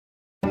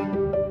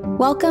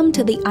Welcome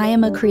to the I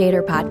Am a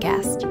Creator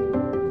podcast.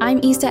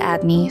 I'm Isa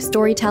Adney,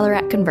 storyteller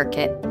at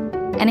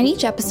ConvertKit, and in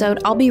each episode,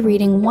 I'll be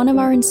reading one of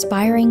our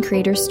inspiring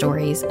creator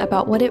stories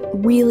about what it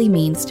really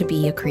means to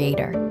be a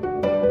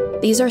creator.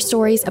 These are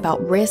stories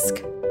about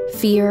risk,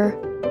 fear,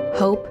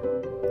 hope,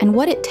 and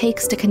what it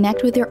takes to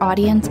connect with your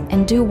audience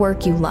and do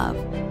work you love.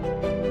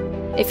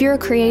 If you're a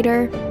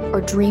creator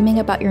or dreaming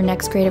about your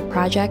next creative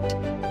project,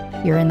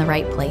 you're in the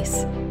right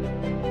place.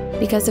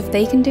 Because if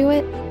they can do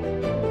it,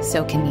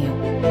 so can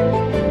you.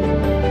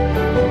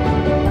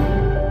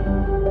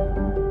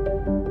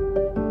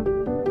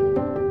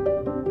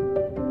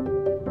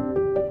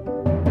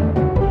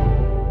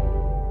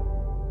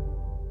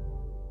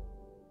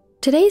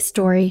 Today's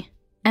story,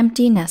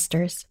 Empty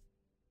Nesters.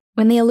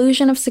 When the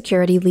illusion of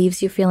security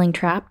leaves you feeling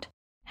trapped,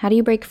 how do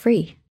you break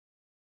free?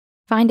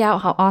 Find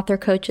out how author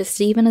coaches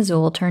Steve and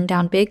Azul turned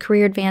down big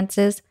career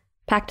advances,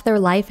 packed their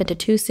life into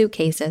 2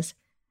 suitcases,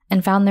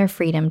 and found their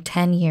freedom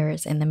 10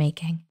 years in the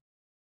making.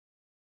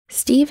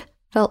 Steve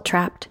felt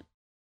trapped.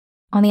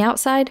 On the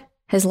outside,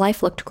 his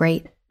life looked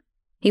great.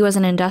 He was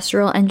an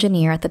industrial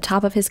engineer at the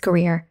top of his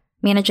career,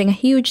 managing a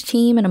huge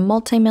team and a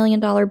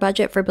multi-million-dollar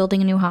budget for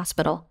building a new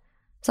hospital.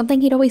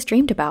 Something he'd always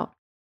dreamed about.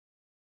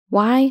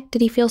 Why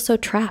did he feel so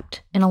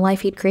trapped in a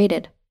life he'd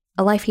created,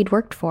 a life he'd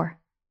worked for,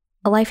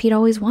 a life he'd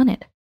always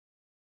wanted?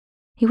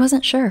 He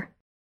wasn't sure,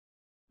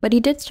 but he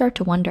did start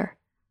to wonder.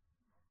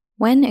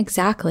 When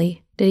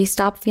exactly did he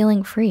stop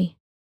feeling free?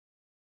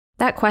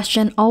 That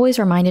question always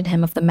reminded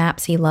him of the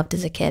maps he loved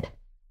as a kid.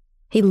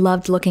 He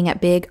loved looking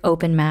at big,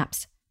 open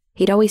maps.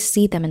 He'd always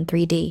see them in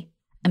 3D,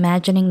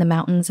 imagining the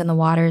mountains and the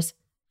waters,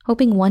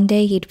 hoping one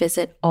day he'd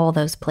visit all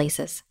those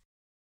places.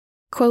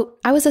 Quote,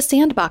 "I was a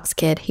sandbox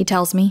kid," he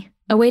tells me,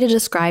 a way to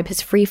describe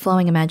his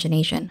free-flowing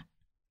imagination.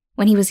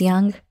 When he was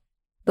young,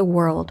 the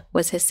world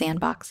was his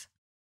sandbox.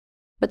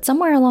 But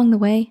somewhere along the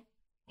way,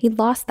 he'd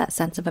lost that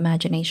sense of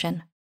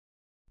imagination.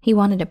 He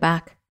wanted it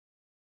back.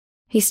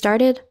 He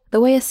started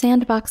the way a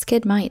sandbox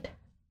kid might,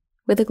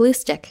 with a glue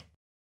stick.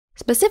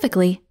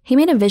 Specifically, he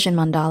made a vision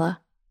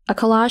mandala, a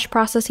collage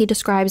process he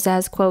describes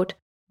as, quote,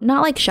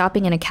 "not like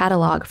shopping in a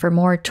catalog for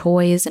more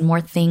toys and more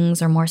things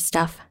or more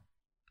stuff,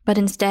 but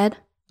instead,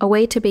 a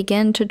way to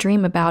begin to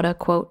dream about a,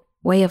 quote,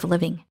 way of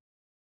living.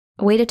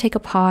 A way to take a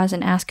pause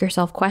and ask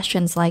yourself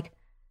questions like,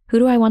 who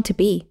do I want to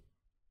be?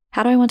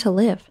 How do I want to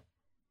live?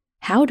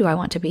 How do I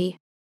want to be?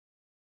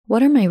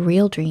 What are my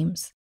real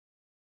dreams?"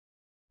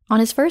 On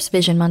his first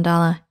vision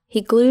mandala, he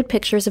glued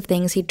pictures of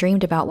things he'd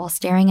dreamed about while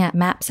staring at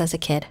maps as a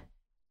kid.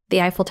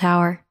 The Eiffel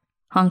Tower,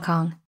 Hong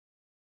Kong.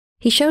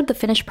 He showed the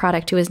finished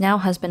product to his now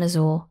husband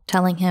Azul,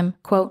 telling him,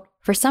 quote,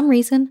 "For some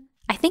reason,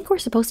 I think we're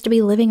supposed to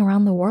be living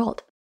around the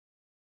world."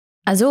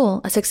 Azul,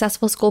 a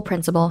successful school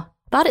principal,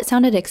 thought it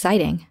sounded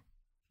exciting,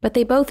 but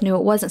they both knew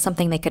it wasn't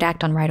something they could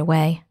act on right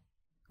away.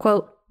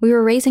 Quote, "We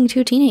were raising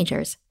 2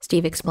 teenagers,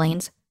 Steve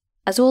explains.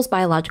 Azul's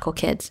biological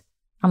kids.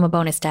 I'm a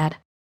bonus dad.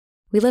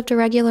 We lived a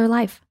regular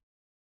life.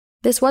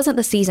 This wasn't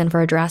the season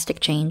for a drastic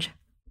change,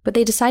 but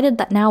they decided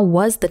that now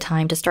was the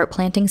time to start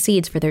planting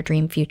seeds for their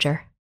dream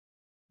future.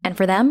 And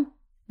for them,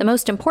 the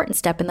most important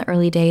step in the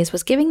early days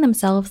was giving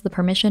themselves the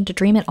permission to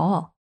dream it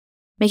all,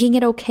 making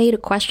it okay to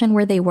question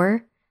where they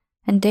were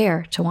and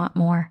dare to want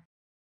more."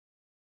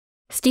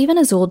 Steve and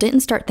Azul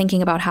didn't start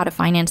thinking about how to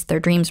finance their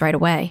dreams right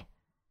away.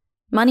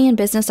 Money and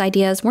business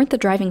ideas weren't the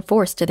driving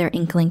force to their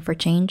inkling for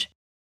change.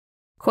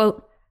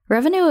 Quote,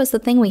 "Revenue was the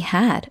thing we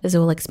had,"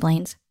 Azul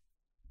explains.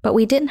 "But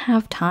we didn't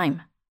have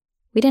time.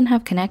 We didn't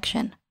have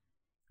connection.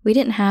 We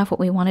didn't have what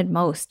we wanted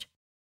most.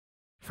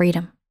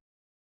 Freedom."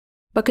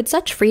 But could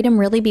such freedom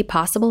really be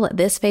possible at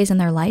this phase in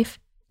their life,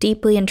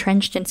 deeply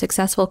entrenched in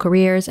successful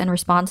careers and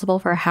responsible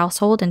for a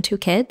household and 2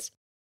 kids?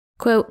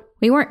 Quote,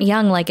 "We weren't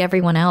young like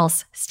everyone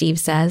else," Steve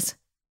says.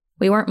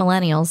 "We weren't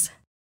millennials.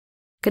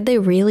 Could they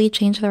really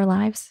change their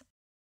lives?"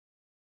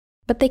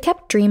 But they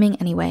kept dreaming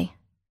anyway.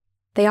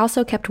 They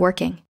also kept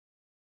working.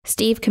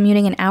 Steve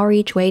commuting an hour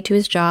each way to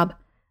his job,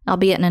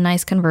 albeit in a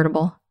nice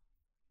convertible.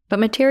 But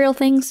material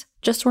things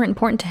just weren't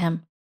important to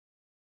him.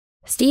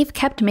 Steve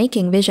kept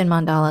making vision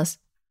mandalas,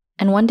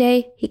 and one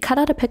day he cut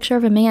out a picture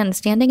of a man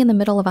standing in the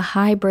middle of a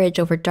high bridge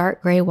over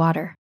dark gray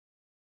water.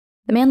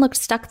 The man looked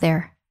stuck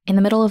there, in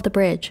the middle of the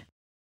bridge.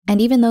 And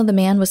even though the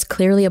man was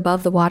clearly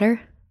above the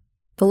water,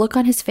 the look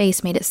on his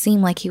face made it seem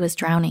like he was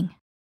drowning.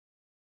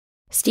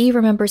 Steve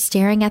remembers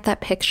staring at that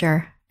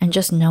picture and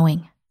just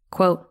knowing,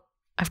 quote,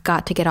 "I've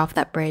got to get off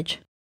that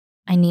bridge.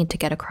 I need to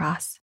get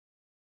across."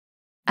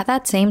 At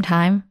that same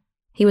time,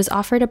 he was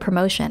offered a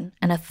promotion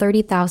and a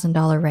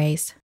 $30,000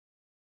 raise.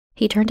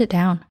 He turned it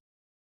down.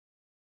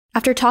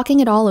 After talking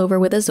it all over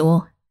with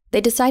Azul, they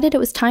decided it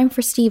was time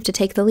for Steve to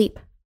take the leap.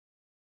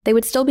 They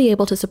would still be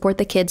able to support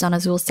the kids on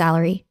Azul's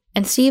salary,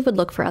 and Steve would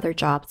look for other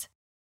jobs.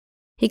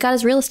 He got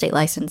his real estate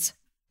license,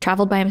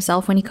 traveled by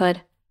himself when he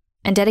could,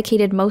 and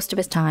dedicated most of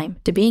his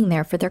time to being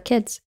there for their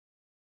kids.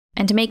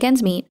 And to make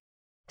ends meet,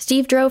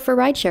 Steve drove for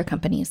rideshare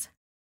companies.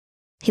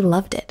 He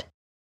loved it.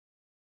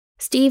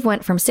 Steve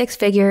went from 6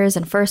 figures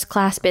and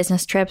first-class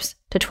business trips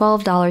to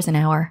 $12 an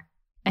hour,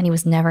 and he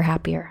was never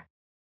happier.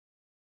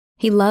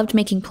 He loved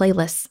making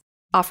playlists,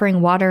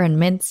 offering water and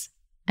mints,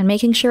 and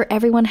making sure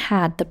everyone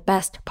had the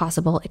best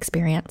possible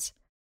experience.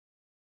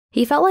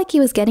 He felt like he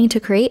was getting to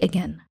create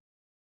again.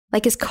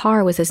 Like his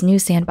car was his new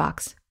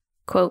sandbox.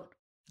 Quote,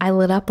 "I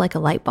lit up like a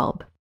light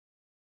bulb."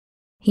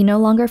 He no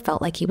longer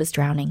felt like he was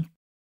drowning.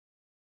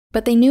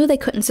 But they knew they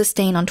couldn't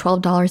sustain on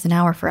 $12 an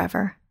hour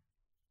forever.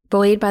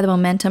 Buoyed by the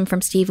momentum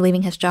from Steve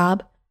leaving his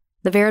job,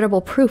 the veritable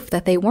proof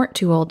that they weren't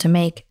too old to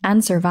make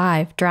and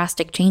survive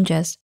drastic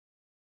changes,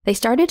 they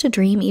started to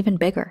dream even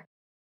bigger.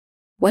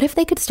 What if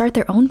they could start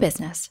their own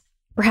business,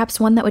 perhaps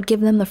one that would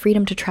give them the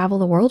freedom to travel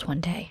the world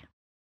one day?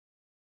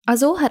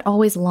 Azul had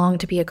always longed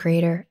to be a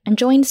creator and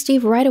joined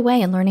Steve right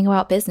away in learning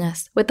about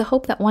business with the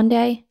hope that one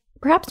day,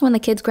 perhaps when the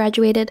kids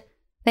graduated,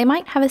 they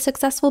might have a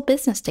successful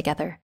business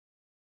together.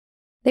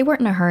 They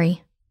weren't in a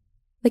hurry.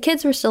 The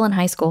kids were still in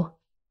high school,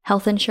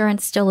 health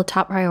insurance still a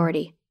top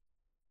priority.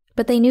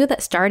 But they knew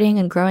that starting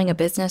and growing a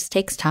business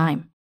takes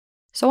time.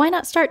 So why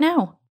not start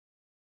now?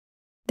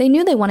 They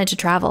knew they wanted to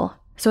travel,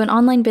 so an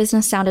online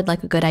business sounded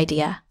like a good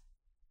idea.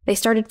 They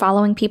started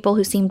following people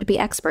who seemed to be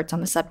experts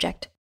on the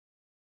subject.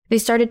 They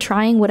started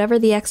trying whatever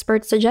the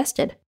experts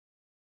suggested.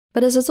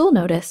 But as Azul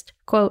noticed,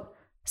 quote,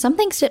 "Some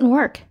things didn't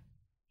work.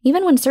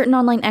 Even when certain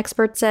online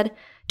experts said,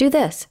 'Do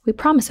this, we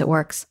promise it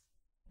works,'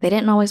 they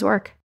didn't always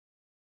work."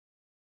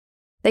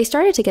 They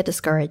started to get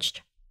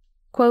discouraged.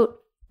 Quote,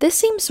 "This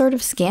seems sort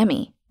of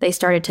scammy," they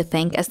started to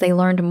think as they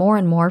learned more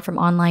and more from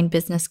online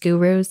business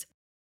gurus.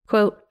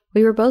 Quote,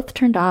 "We were both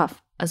turned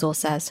off," Azul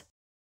says.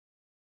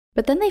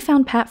 But then they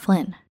found Pat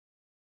Flynn,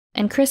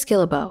 and Chris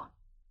Guillebeau,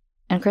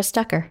 and Chris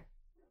Ducker.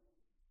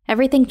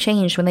 Everything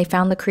changed when they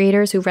found the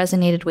creators who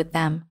resonated with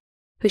them,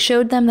 who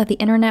showed them that the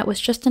internet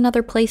was just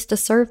another place to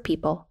serve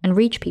people and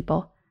reach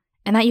people,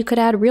 and that you could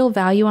add real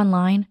value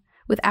online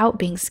without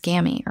being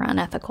scammy or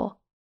unethical.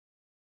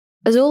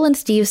 Azul and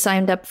Steve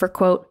signed up for,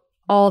 quote,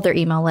 all their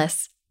email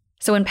lists.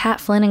 So when Pat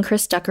Flynn and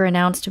Chris Ducker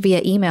announced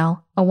via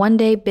email a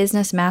one-day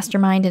business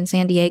mastermind in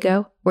San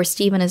Diego where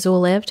Steve and Azul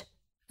lived,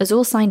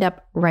 Azul signed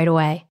up right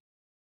away.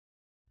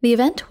 The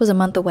event was a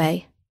month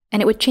away,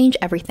 and it would change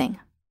everything,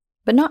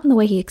 but not in the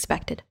way he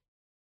expected.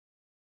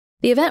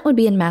 The event would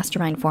be in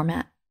mastermind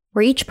format,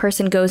 where each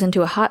person goes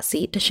into a hot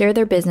seat to share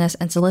their business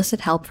and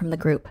solicit help from the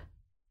group.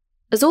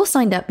 Azul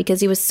signed up because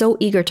he was so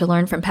eager to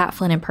learn from Pat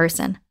Flynn in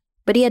person,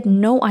 but he had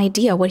no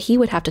idea what he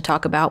would have to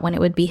talk about when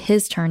it would be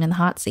his turn in the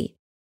hot seat.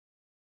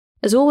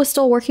 Azul was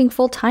still working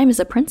full-time as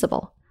a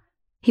principal.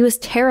 He was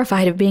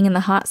terrified of being in the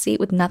hot seat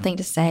with nothing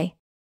to say.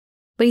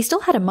 But he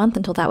still had a month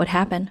until that would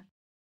happen.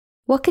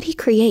 What could he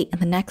create in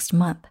the next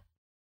month?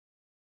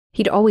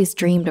 He'd always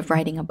dreamed of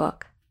writing a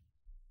book.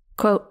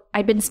 Quote,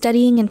 I'd been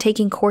studying and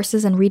taking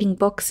courses and reading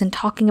books and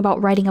talking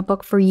about writing a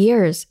book for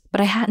years,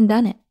 but I hadn't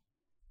done it.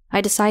 I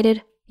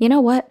decided, you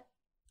know what?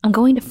 I'm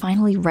going to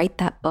finally write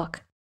that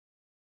book.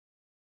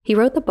 He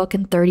wrote the book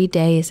in 30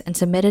 days and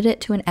submitted it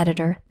to an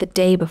editor the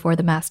day before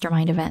the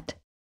mastermind event.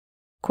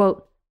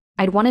 Quote,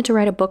 I'd wanted to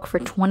write a book for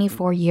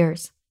 24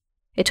 years.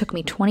 It took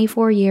me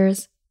 24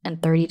 years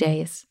and 30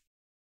 days.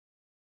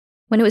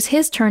 When it was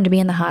his turn to be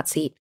in the hot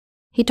seat,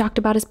 he talked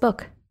about his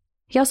book.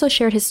 He also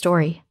shared his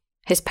story,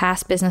 his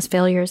past business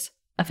failures,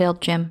 a failed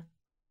gym,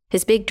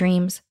 his big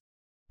dreams,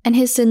 and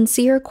his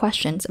sincere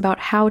questions about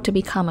how to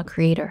become a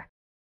creator.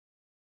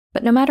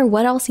 But no matter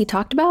what else he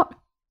talked about,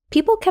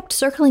 people kept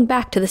circling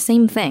back to the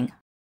same thing.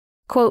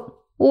 Quote,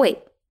 wait,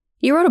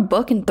 you wrote a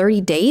book in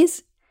 30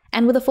 days?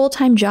 And with a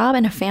full-time job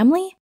and a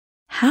family?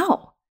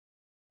 How?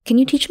 Can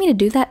you teach me to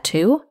do that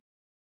too?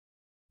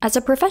 As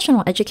a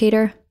professional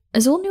educator,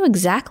 Azul knew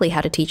exactly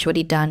how to teach what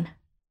he'd done.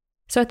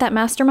 So at that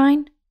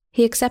mastermind,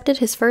 he accepted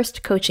his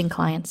first coaching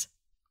clients,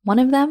 one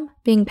of them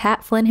being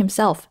Pat Flynn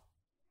himself,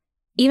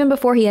 even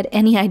before he had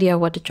any idea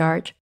what to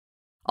charge,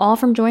 all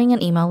from joining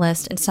an email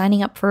list and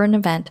signing up for an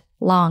event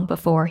long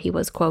before he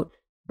was, quote,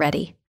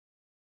 ready.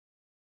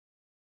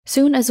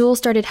 Soon, Azul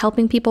started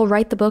helping people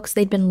write the books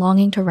they'd been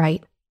longing to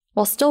write,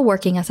 while still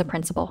working as a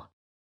principal.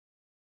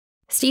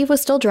 Steve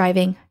was still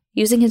driving,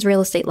 using his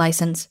real estate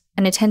license,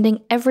 and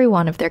attending every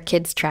one of their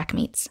kids' track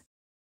meets.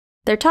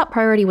 Their top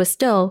priority was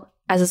still,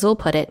 as Azul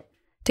put it,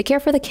 to care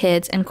for the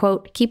kids and,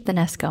 quote, keep the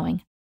nest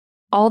going,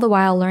 all the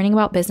while learning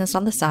about business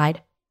on the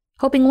side,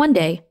 hoping one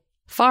day,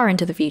 far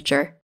into the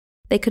future,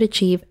 they could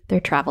achieve their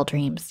travel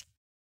dreams.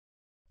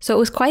 So it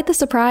was quite the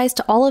surprise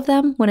to all of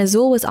them when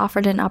Azul was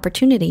offered an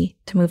opportunity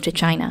to move to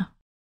China.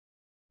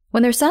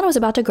 When their son was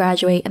about to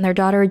graduate and their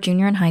daughter a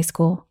junior in high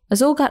school,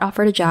 Azul got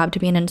offered a job to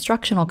be an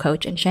instructional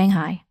coach in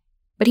Shanghai.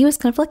 But he was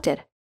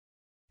conflicted.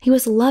 He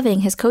was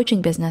loving his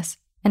coaching business,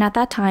 and at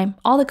that time,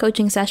 all the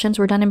coaching sessions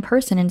were done in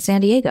person in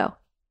San Diego.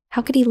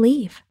 How could he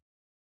leave?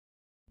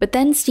 But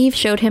then Steve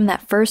showed him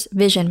that first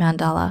vision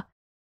mandala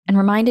and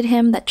reminded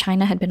him that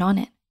China had been on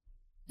it.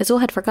 Azul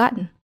had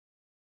forgotten.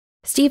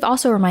 Steve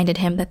also reminded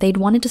him that they'd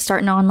wanted to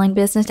start an online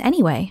business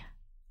anyway.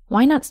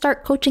 Why not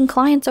start coaching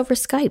clients over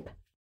Skype?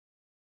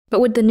 But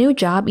would the new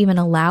job even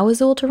allow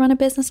Azul to run a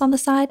business on the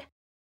side?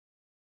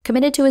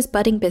 Committed to his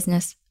budding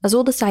business,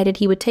 Azul decided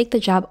he would take the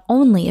job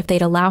only if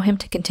they'd allow him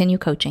to continue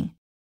coaching.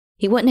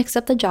 He wouldn't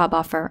accept the job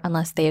offer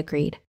unless they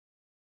agreed.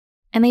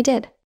 And they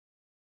did.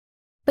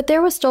 But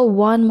there was still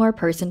one more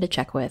person to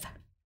check with.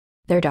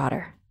 Their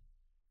daughter.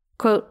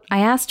 Quote, I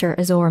asked her,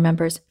 Azul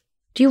remembers,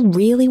 do you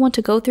really want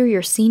to go through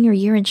your senior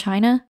year in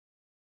China?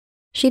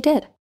 She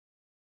did.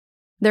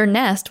 Their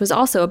nest was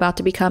also about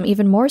to become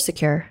even more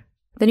secure.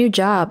 The new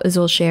job,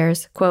 Azul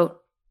shares, quote,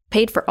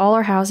 paid for all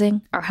our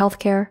housing, our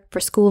healthcare, for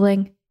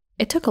schooling.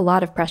 It took a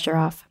lot of pressure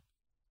off.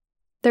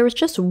 There was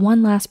just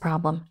one last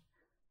problem.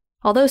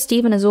 Although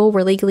Steve and Azul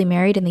were legally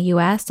married in the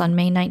US on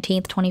May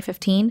 19,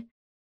 2015,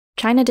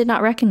 China did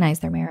not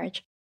recognize their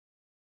marriage.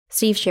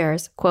 Steve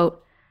shares,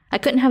 quote, I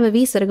couldn't have a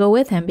visa to go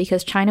with him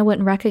because China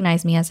wouldn't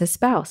recognize me as his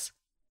spouse.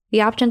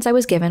 The options I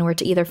was given were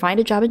to either find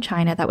a job in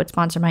China that would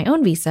sponsor my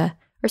own visa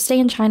or stay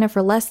in China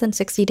for less than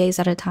 60 days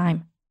at a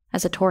time,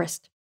 as a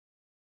tourist.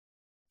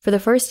 For the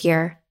first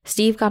year,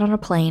 Steve got on a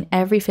plane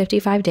every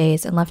 55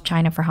 days and left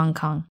China for Hong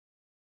Kong.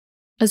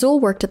 Azul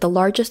worked at the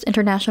largest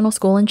international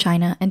school in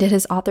China and did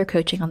his author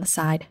coaching on the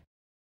side.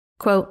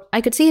 Quote,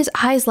 I could see his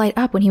eyes light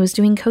up when he was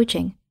doing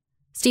coaching.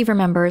 Steve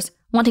remembers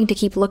wanting to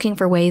keep looking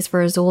for ways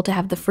for Azul to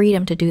have the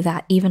freedom to do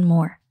that even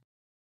more.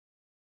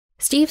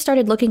 Steve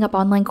started looking up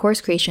online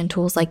course creation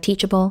tools like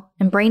Teachable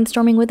and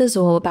brainstorming with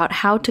Azul about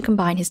how to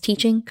combine his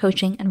teaching,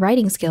 coaching, and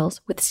writing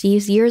skills with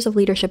Steve's years of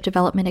leadership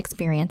development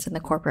experience in the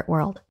corporate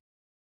world.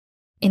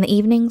 In the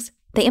evenings,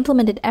 they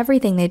implemented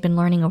everything they'd been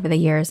learning over the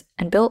years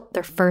and built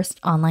their first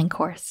online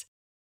course.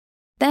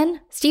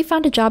 Then, Steve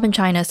found a job in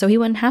China so he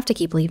wouldn't have to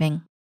keep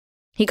leaving.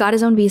 He got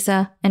his own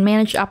visa and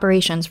managed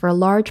operations for a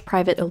large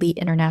private elite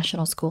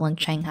international school in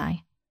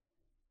Shanghai.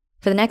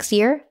 For the next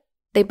year,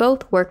 they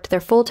both worked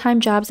their full-time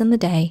jobs in the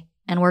day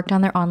and worked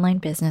on their online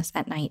business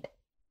at night.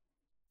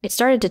 It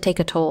started to take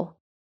a toll,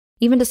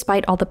 even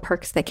despite all the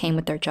perks that came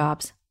with their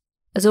jobs.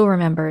 Azul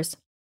remembers,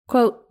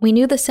 quote, we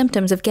knew the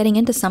symptoms of getting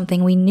into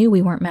something we knew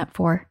we weren't meant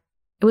for.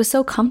 It was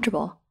so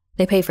comfortable.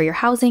 They pay for your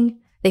housing,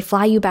 they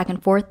fly you back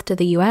and forth to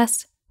the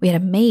US, we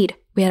had a maid,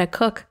 we had a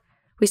cook.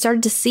 We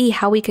started to see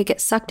how we could get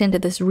sucked into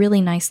this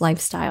really nice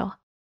lifestyle.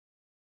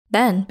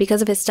 Then,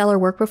 because of his stellar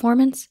work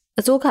performance,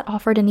 Azul got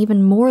offered an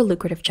even more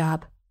lucrative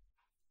job,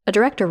 a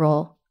director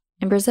role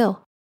in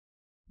Brazil.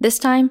 This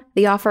time,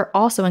 the offer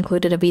also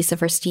included a visa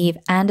for Steve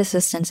and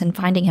assistance in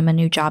finding him a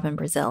new job in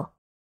Brazil.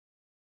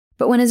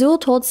 But when Azul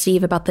told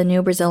Steve about the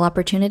new Brazil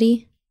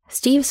opportunity,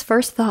 Steve's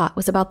first thought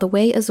was about the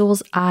way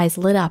Azul's eyes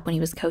lit up when he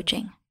was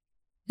coaching.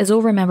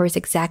 Azul remembers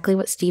exactly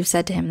what Steve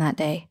said to him that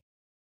day.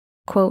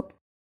 Quote,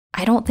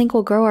 I don't think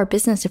we'll grow our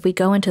business if we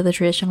go into the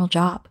traditional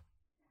job.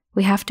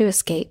 We have to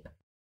escape.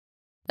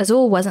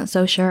 Azul wasn't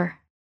so sure.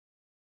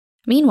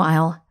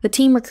 Meanwhile, the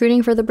team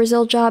recruiting for the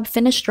Brazil job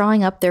finished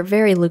drawing up their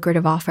very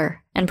lucrative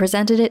offer and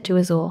presented it to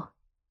Azul.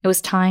 It was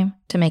time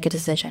to make a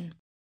decision.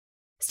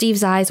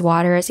 Steve's eyes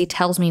water as he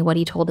tells me what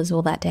he told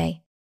Azul that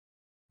day.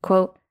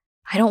 Quote,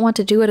 I don't want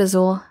to do it,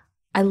 Azul.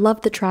 I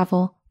love the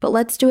travel, but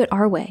let's do it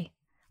our way.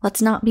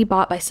 Let's not be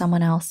bought by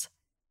someone else.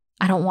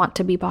 I don't want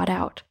to be bought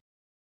out.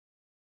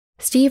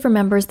 Steve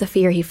remembers the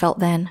fear he felt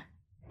then,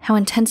 how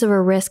intense of a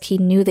risk he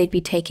knew they'd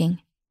be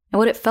taking, and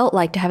what it felt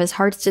like to have his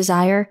heart's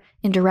desire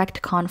in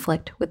direct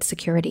conflict with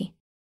security.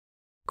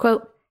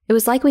 Quote, it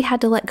was like we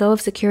had to let go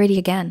of security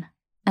again,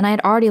 and I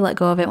had already let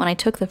go of it when I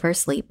took the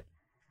first leap.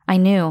 I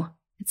knew,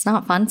 it's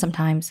not fun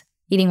sometimes,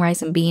 eating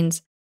rice and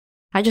beans.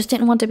 I just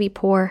didn't want to be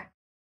poor.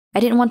 I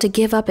didn't want to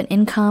give up an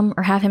income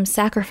or have him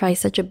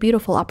sacrifice such a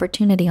beautiful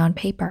opportunity on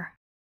paper.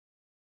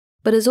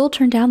 But Azul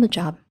turned down the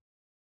job.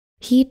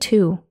 He,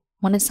 too,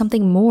 wanted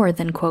something more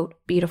than, quote,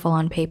 beautiful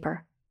on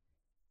paper.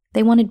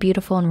 They wanted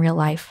beautiful in real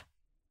life.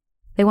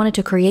 They wanted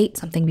to create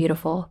something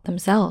beautiful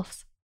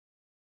themselves.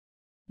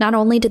 Not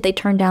only did they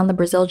turn down the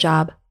Brazil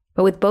job,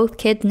 but with both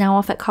kids now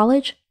off at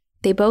college,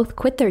 they both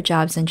quit their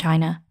jobs in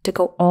China to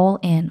go all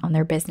in on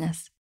their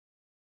business.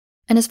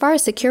 And as far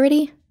as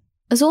security,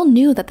 Azul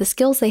knew that the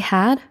skills they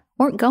had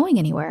weren't going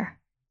anywhere.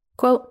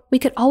 Quote, we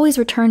could always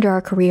return to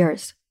our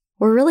careers.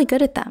 We're really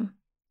good at them,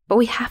 but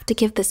we have to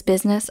give this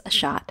business a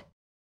shot.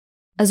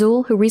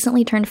 Azul, who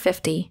recently turned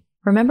 50,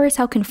 remembers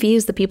how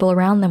confused the people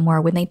around them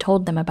were when they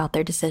told them about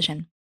their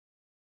decision.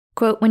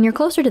 Quote, when you're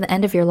closer to the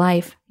end of your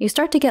life, you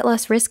start to get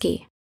less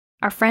risky.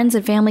 Our friends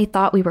and family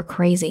thought we were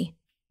crazy,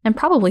 and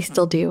probably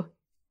still do.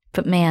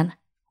 But man,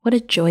 what a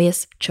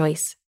joyous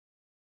choice.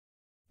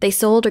 They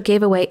sold or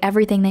gave away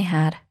everything they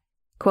had.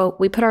 Quote,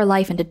 we put our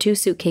life into 2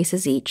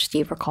 suitcases each,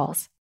 Steve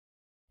recalls.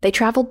 They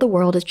traveled the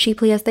world as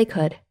cheaply as they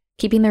could,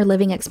 keeping their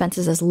living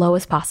expenses as low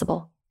as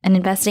possible, and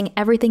investing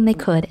everything they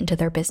could into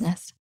their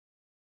business.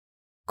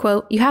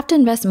 Quote, you have to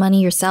invest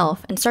money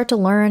yourself and start to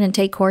learn and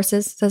take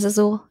courses, says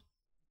Azul.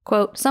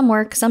 Quote, some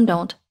work, some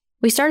don't.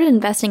 We started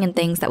investing in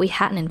things that we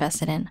hadn't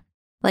invested in,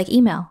 like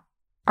email,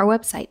 our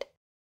website.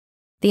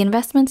 The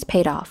investments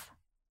paid off,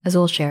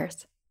 Azul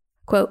shares.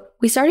 Quote,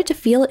 we started to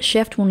feel it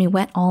shift when we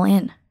went all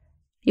in.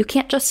 You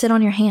can't just sit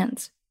on your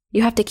hands.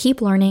 You have to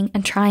keep learning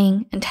and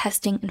trying and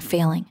testing and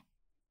failing.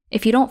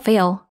 If you don't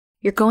fail,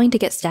 you're going to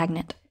get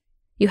stagnant.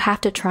 You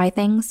have to try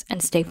things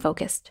and stay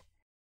focused.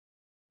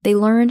 They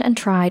learned and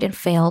tried and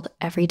failed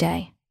every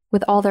day,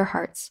 with all their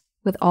hearts,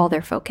 with all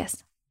their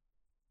focus.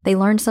 They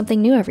learned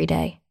something new every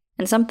day,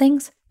 and some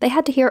things they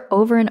had to hear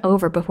over and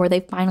over before they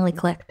finally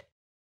clicked.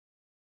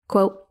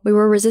 Quote, "We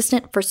were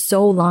resistant for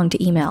so long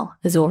to email,"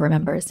 Azul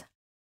remembers.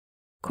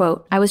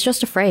 Quote, "I was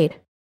just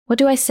afraid. What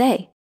do I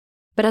say?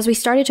 But as we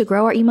started to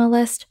grow our email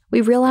list,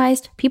 we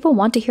realized people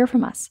want to hear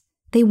from us.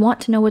 They want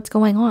to know what's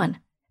going on.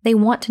 They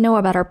want to know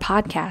about our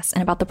podcasts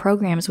and about the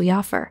programs we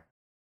offer."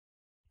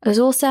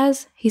 Azul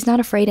says he's not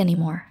afraid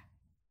anymore.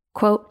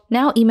 Quote,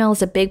 "Now email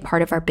is a big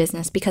part of our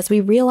business because we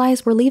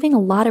realize we're leaving a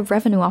lot of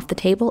revenue off the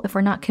table if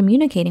we're not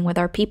communicating with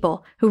our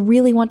people who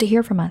really want to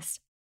hear from us.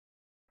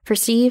 For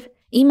Steve,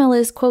 email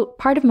is, quote,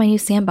 part of my new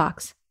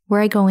sandbox, where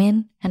I go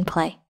in and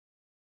play."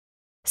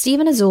 Steve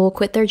and Azul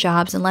quit their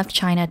jobs and left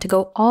China to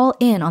go all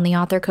in on the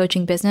author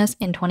coaching business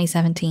in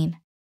 2017.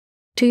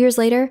 2 years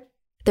later,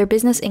 their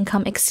business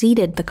income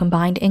exceeded the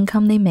combined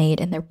income they made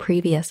in their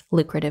previous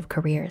lucrative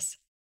careers.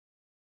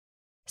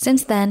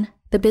 Since then,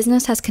 the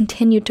business has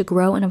continued to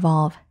grow and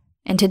evolve,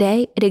 and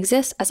today it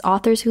exists as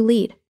Authors Who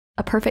Lead,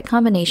 a perfect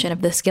combination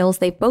of the skills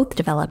they've both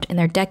developed in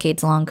their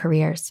decades-long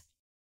careers.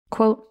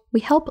 Quote,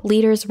 "We help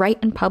leaders write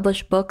and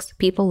publish books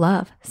people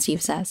love,"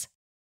 Steve says.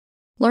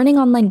 Learning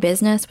online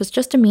business was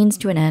just a means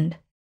to an end,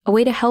 a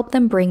way to help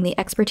them bring the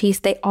expertise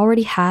they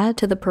already had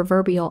to the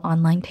proverbial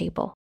online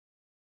table.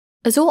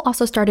 Azul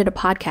also started a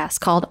podcast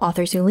called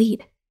Authors Who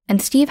Lead,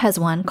 and Steve has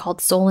one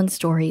called Soul and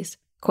Stories,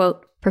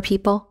 quote, "for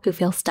people who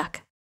feel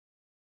stuck."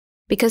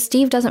 Because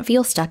Steve doesn't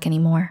feel stuck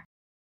anymore.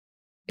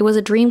 It was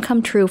a dream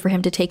come true for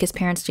him to take his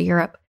parents to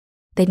Europe.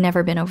 They'd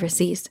never been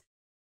overseas.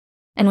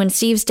 And when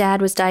Steve's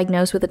dad was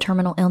diagnosed with a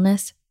terminal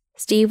illness,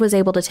 Steve was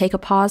able to take a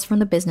pause from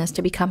the business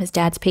to become his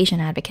dad's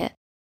patient advocate.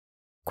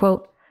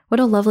 Quote, "What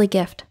a lovely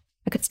gift.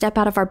 I could step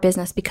out of our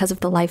business because of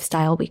the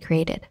lifestyle we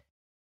created."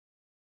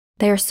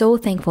 They are so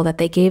thankful that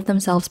they gave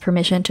themselves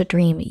permission to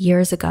dream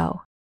years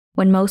ago,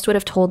 when most would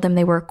have told them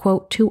they were,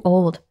 quote, too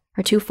old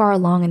or too far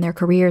along in their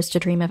careers to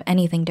dream of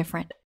anything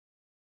different.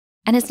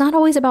 And it's not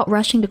always about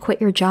rushing to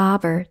quit your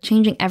job or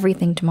changing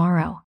everything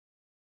tomorrow.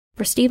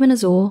 For Steve and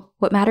Azul,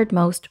 what mattered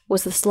most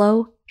was the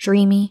slow,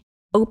 dreamy,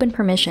 open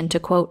permission to,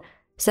 quote,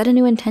 "set a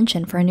new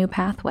intention for a new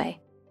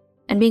pathway,"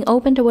 and being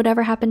open to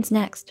whatever happens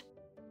next,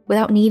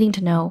 without needing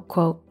to know,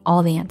 quote,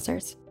 "all the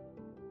answers."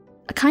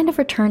 A kind of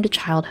return to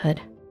childhood.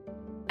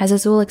 As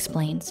Azul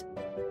explains,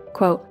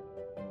 quote,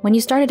 "When you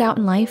started out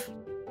in life,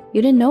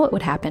 you didn't know what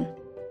would happen,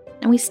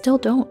 and we still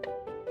don't.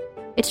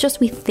 It's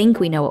just we think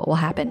we know what will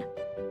happen.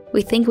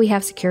 We think we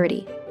have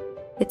security.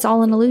 It's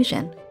all an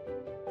illusion.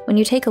 When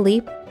you take a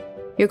leap,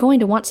 you're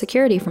going to want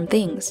security from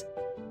things,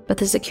 but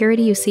the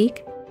security you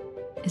seek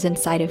is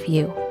inside of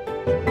you."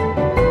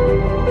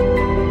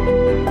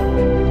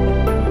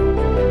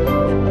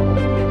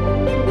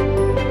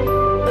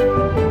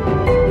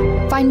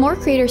 Find more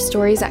creator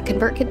stories at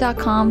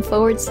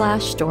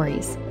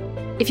convertkit.com/stories.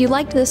 If you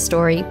liked this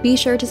story, be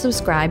sure to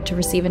subscribe to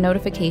receive a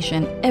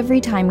notification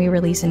every time we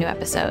release a new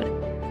episode.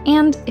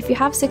 And if you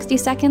have 60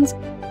 seconds,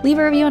 leave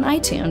a review on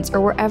iTunes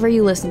or wherever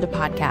you listen to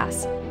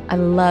podcasts. I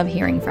love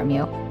hearing from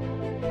you.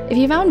 If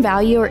you found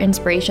value or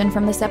inspiration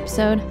from this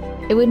episode,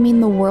 it would mean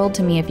the world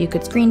to me if you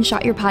could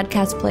screenshot your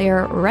podcast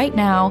player right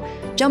now,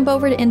 jump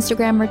over to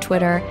Instagram or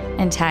Twitter,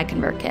 and tag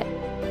ConvertKit.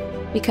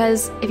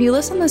 Because if you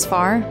listen this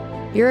far,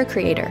 you're a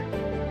creator.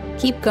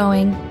 Keep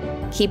going,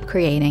 keep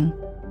creating.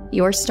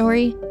 Your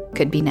story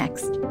could be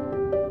next.